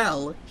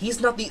 Well, he's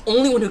not the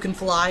only one who can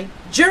fly.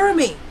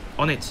 Jeremy!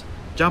 On it.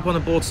 Jump on the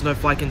board,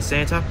 Snowflake and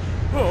Santa.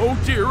 Oh,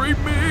 dearie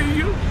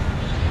me!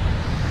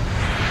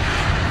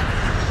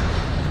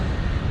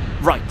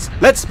 Right,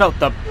 let's melt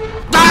the...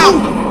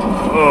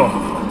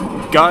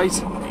 Oh.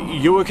 Guys,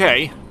 you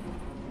okay?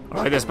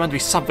 Alright, there's bound to be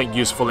something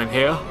useful in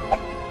here.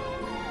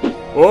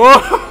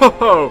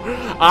 Oh!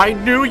 I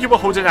knew you were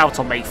holding out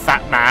on me,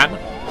 fat man.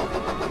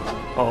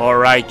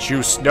 Alright,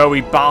 you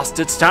snowy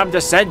bastards, time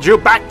to send you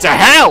back to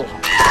hell!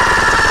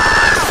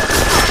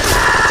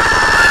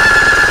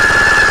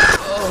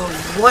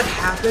 Oh, what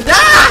happened?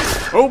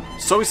 Ah! Oh,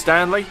 sorry,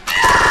 Stanley.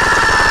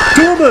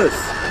 Thomas!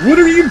 What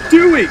are you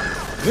doing?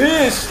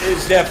 This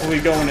is definitely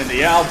going in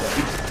the album.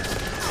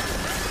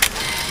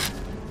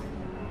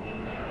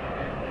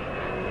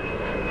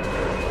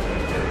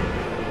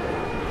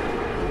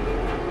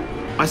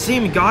 I see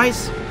him,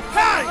 guys.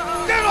 Hey!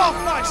 Get off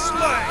my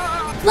sleigh!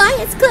 Fly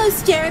us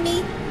close,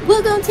 Jeremy.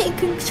 We're gonna take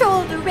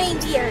control of the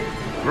reindeer.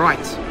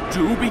 Right.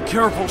 Do be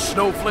careful,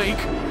 Snowflake.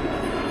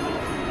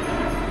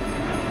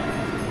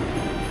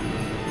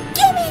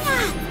 Give me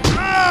that!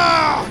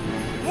 Ah!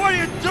 What are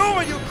you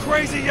doing, you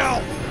crazy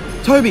elf?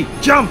 Toby,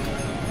 jump!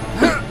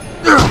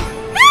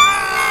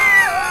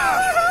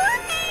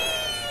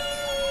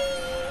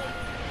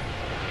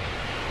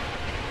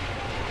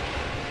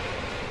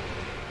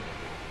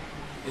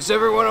 Is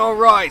everyone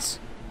alright?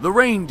 The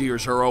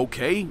reindeers are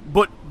okay,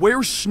 but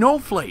where's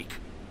Snowflake?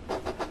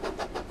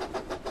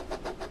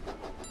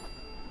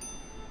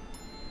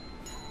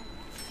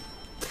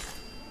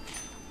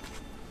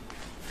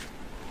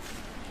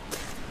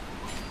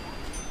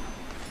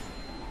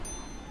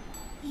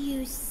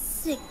 You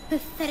sick,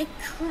 pathetic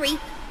creep.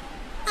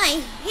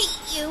 I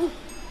hate you.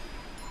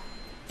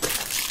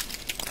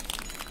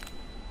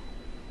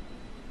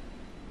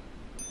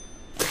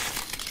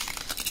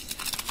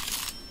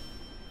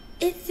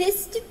 If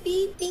this to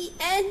be the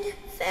end,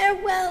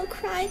 farewell,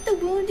 cried the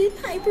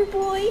wounded piper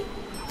boy.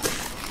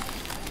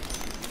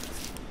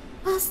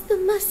 Whilst the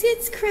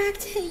muskets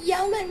cracked, a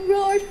yeoman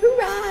roared,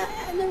 hurrah,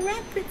 and the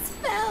ramparts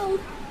fell.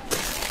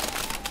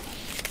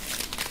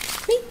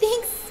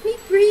 Methinks, me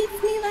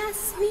breathes, me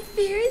laughs, me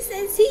fears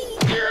as he...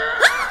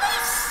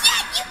 Holy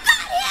shit, you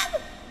got him!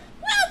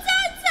 Well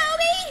done,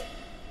 Toby!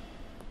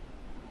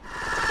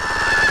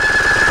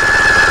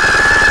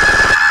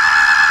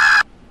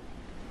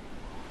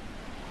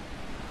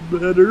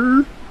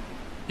 Better?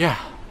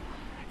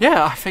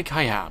 Yeah, I think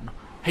I am.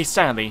 Hey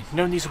Stanley,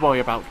 no need to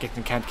worry about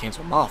getting candy canes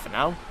from Martha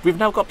now. We've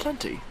now got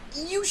plenty.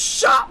 You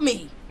shot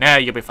me! Nah,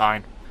 you'll be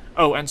fine.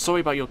 Oh, and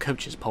sorry about your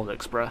coaches, Polar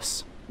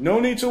Express.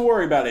 No need to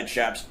worry about it,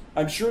 chaps.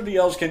 I'm sure the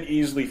elves can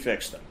easily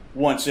fix them,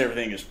 once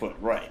everything is put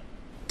right.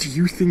 Do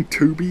you think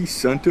Toby,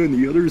 Santa, and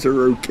the others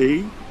are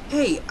okay?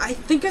 Hey, I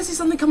think I see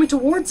something coming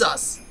towards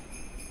us.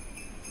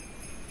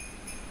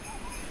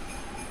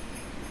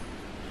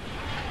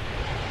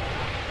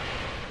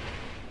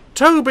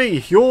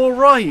 Toby, you're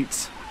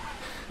right!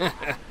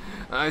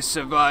 I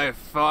survived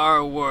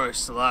far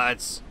worse,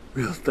 lads.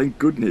 Well, thank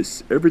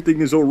goodness.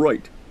 Everything is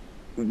alright.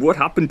 What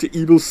happened to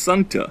evil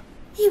Santa?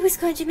 He was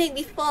going to make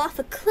me fall off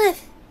a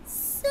cliff,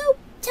 so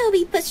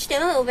Toby pushed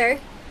him over.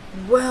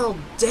 Well,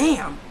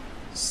 damn.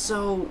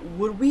 So,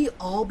 would we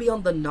all be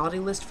on the naughty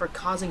list for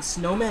causing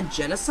snowman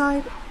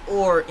genocide?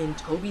 Or, in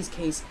Toby's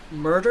case,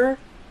 murder?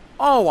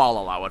 Oh, I'll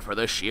allow it for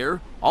this year.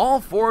 All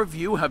four of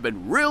you have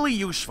been really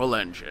useful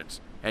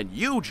engines. And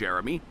you,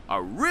 Jeremy, a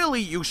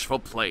really useful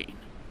plane.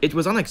 It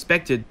was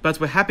unexpected, but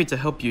we're happy to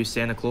help you,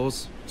 Santa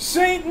Claus.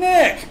 Saint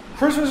Nick!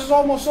 Christmas is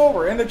almost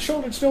over, and the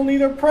children still need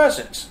their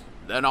presents.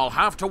 Then I'll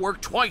have to work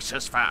twice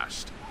as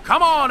fast.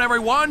 Come on,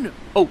 everyone!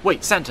 Oh,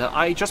 wait, Santa,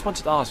 I just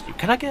wanted to ask you,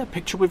 can I get a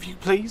picture with you,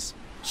 please?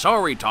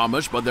 Sorry,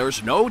 Thomas, but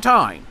there's no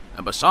time.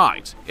 And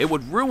besides, it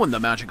would ruin the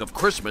magic of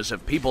Christmas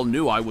if people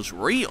knew I was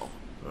real.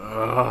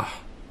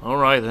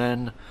 Alright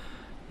then.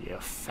 You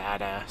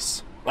fat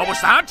ass. What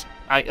was that?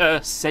 I,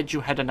 said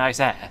you had a nice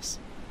ass.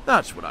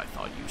 That's what I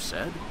thought you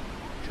said.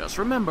 Just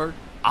remember,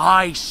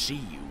 I see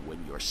you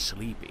when you're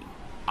sleeping.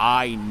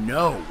 I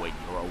know when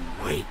you're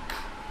awake.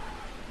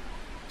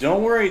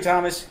 Don't worry,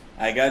 Thomas.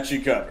 I got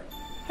you covered.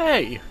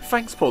 Hey,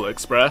 thanks, Polar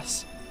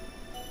Express.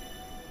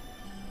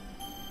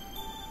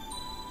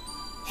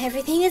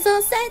 Everything is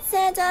all set,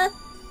 Santa.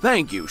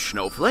 Thank you,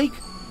 Snowflake.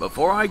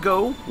 Before I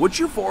go, would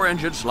you four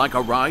engines like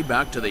a ride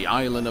back to the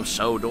island of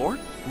Sodor?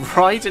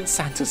 Ride in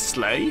Santa's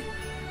sleigh?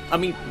 I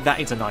mean, that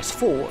is a nice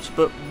thought,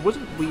 but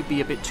wouldn't we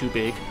be a bit too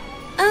big?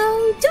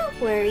 Oh, don't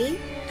worry.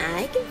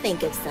 I can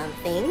think of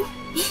something.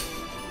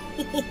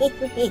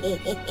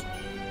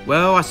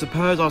 Well, I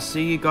suppose I'll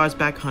see you guys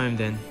back home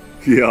then.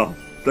 Yeah,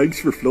 thanks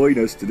for flying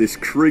us to this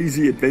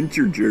crazy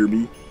adventure,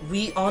 Jeremy.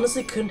 We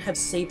honestly couldn't have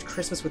saved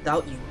Christmas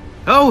without you.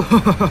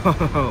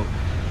 Oh,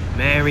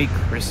 Merry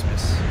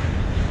Christmas.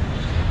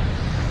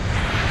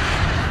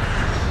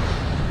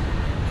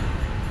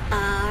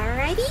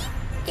 Alrighty.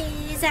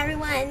 Is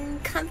everyone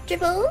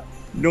comfortable?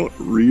 Not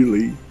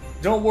really.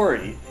 Don't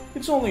worry.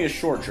 It's only a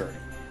short journey.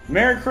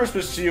 Merry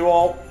Christmas to you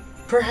all.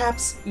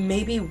 Perhaps,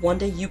 maybe one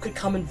day you could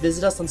come and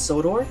visit us on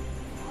Sodor?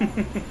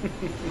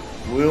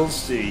 We'll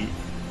see.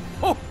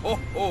 Ho ho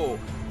ho!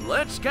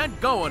 Let's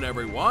get going,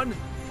 everyone!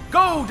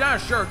 Go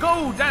Dasher,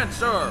 go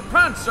Dancer,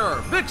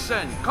 Prancer,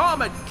 Vixen,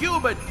 Comet,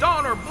 Cupid,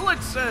 Donner,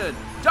 Blitzen!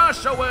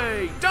 Dash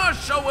away!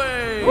 Dash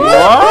away!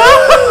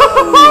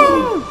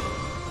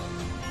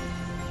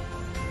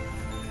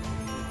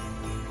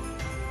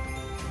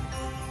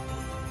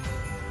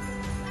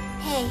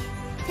 Hey,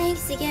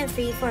 thanks again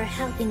for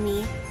helping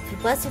me. If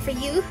it wasn't for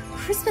you,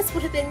 Christmas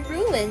would have been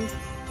ruined.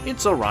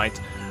 It's alright.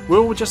 We're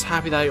all just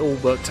happy that it all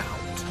worked out.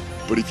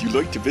 But if you'd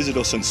like to visit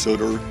us on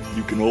Sutter,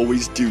 you can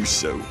always do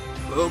so.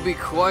 We'll be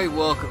quite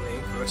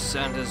welcoming for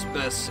Santa's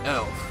best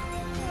elf.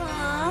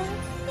 Aww,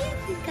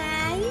 thank you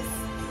guys.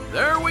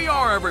 There we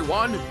are,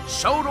 everyone!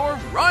 Sodor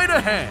right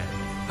ahead!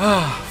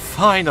 Ah,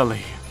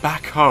 finally,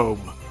 back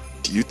home.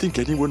 Do you think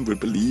anyone would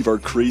believe our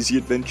crazy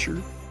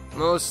adventure?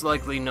 Most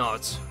likely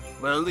not,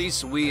 but at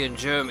least we and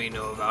Jeremy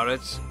know about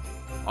it.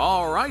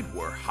 Alright,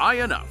 we're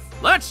high enough.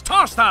 Let's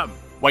toss them!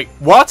 Wait,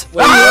 what?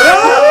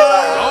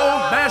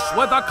 Don't mess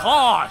with the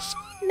claws!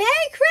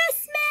 Merry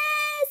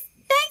Christmas!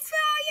 Thanks for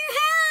all your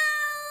help!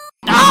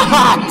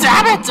 Ah,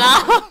 damn it!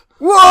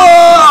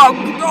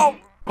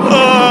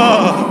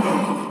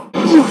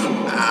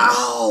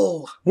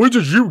 Ow! Where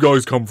did you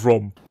guys come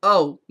from?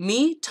 Oh,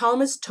 me,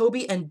 Thomas,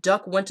 Toby, and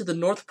Duck went to the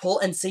North Pole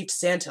and saved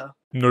Santa.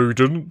 No, you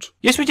didn't.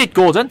 Yes, we did,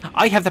 Gordon.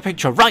 I have the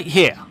picture right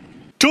here.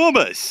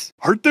 Thomas!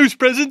 Aren't those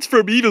presents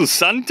from evil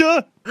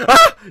Santa?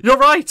 Ah, you're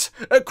right.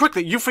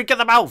 Quickly, you freak get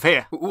them out of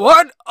here.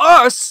 What?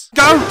 Us?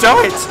 Don't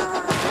do it!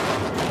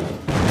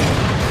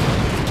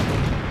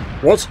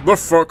 What the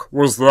fuck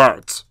was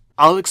that?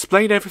 I'll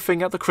explain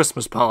everything at the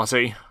Christmas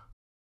party.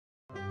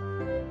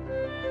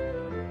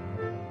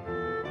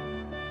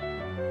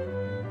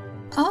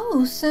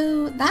 Oh,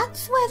 so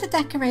that's where the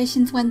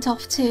decorations went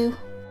off to.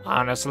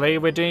 Honestly,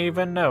 we didn't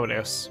even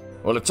notice.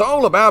 Well, it's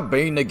all about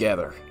being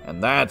together,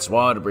 and that's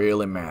what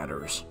really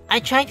matters. I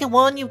tried to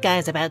warn you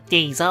guys about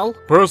Diesel.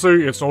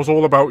 Percy, it's not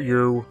all about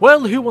you.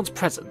 Well, who wants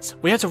presents?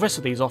 We had to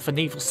wrestle these off an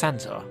evil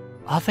Santa.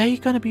 Are they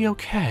gonna be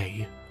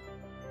okay?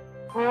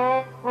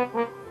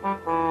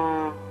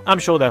 I'm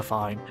sure they're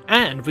fine.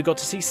 And we got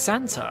to see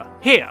Santa.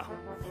 Here!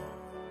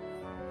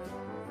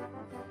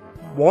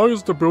 Why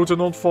is the building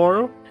on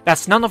fire?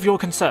 That's none of your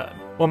concern.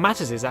 What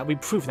matters is that we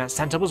proved that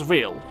Santa was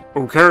real.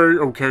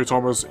 Okay,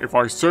 Thomas. If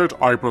I said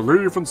I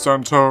believe in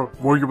Santa,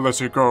 will you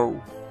let it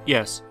go?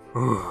 Yes.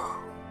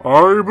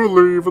 I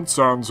believe in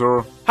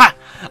Santa. Ha!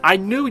 I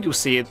knew you'd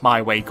see it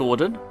my way,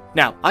 Gordon.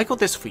 Now, I got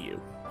this for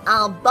you.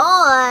 Oh,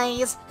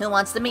 boys! Who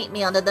wants to meet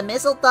me under the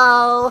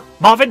mistletoe?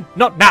 Marvin,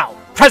 not now!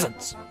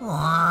 Presents!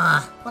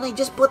 But I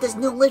just put this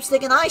new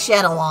lipstick and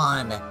eyeshadow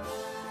on.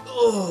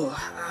 Oh,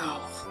 ow.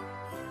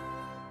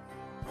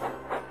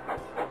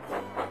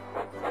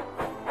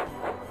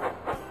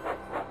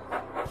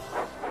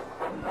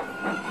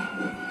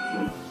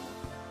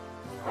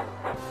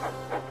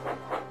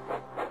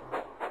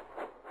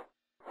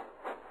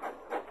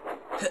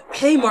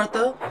 Hey,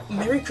 Martha.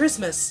 Merry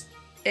Christmas.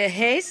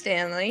 Hey,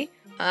 Stanley.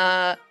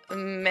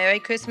 Merry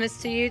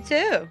Christmas to you,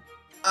 too.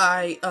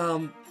 I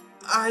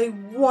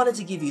wanted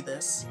to give you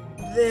this.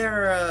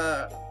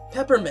 They're,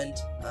 peppermint.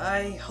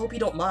 I hope you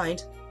don't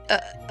mind.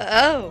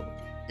 Oh,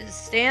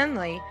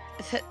 Stanley.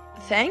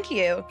 Thank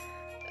you.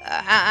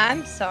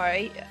 I'm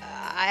sorry.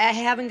 I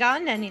haven't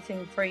gotten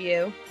anything for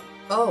you.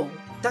 Oh,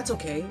 that's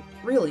okay.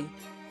 Really.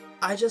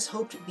 I just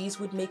hoped these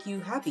would make you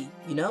happy,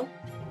 you know?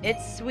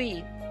 It's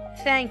sweet.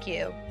 Thank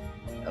you.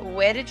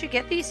 Where did you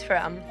get these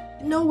from?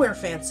 Nowhere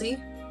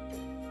fancy.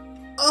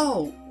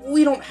 Oh,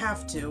 we don't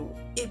have to.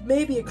 It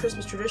may be a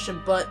Christmas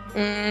tradition, but...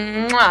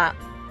 Mwah!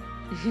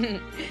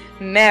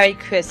 Merry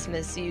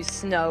Christmas, you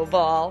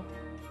snowball.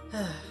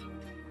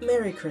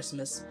 Merry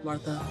Christmas,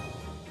 Martha.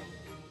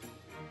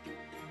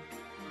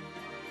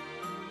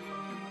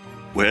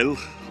 Well,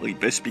 I'd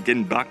best be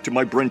getting back to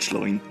my branch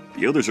line.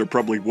 The others are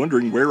probably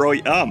wondering where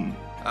I am.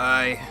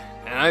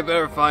 And I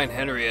better find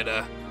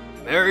Henrietta.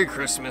 Merry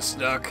Christmas,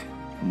 Duck.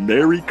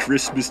 Merry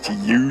Christmas to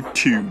you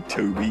too,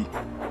 Toby.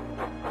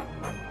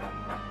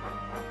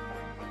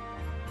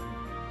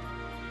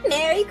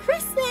 Merry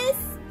Christmas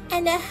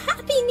and a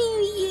Happy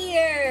New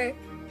Year!